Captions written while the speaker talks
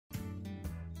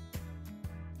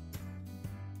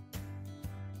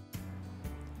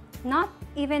Not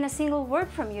even a single word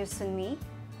from you, Sunmi.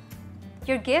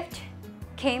 Your gift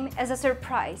came as a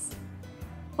surprise.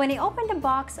 When I opened the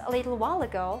box a little while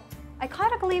ago, I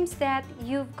caught a glimpse that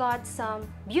you've got some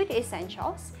beauty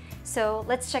essentials. So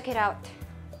let's check it out.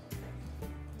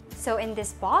 So in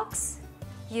this box,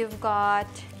 you've got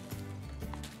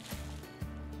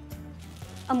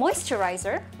a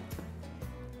moisturizer.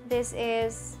 This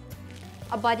is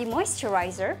a body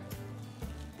moisturizer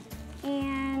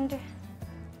and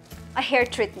a hair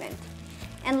treatment.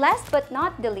 And last but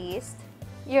not the least,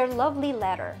 your lovely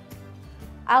letter.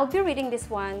 I'll be reading this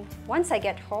one once I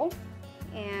get home,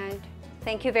 and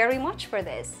thank you very much for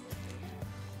this.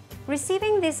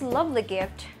 Receiving this lovely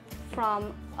gift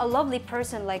from a lovely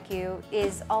person like you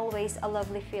is always a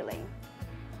lovely feeling.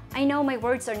 I know my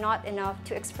words are not enough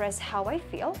to express how I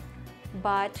feel,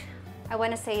 but I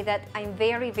want to say that I'm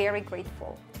very, very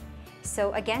grateful.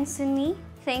 So again, Sunmi,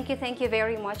 thank you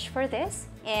very much for this,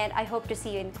 and I hope to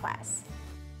see you in class.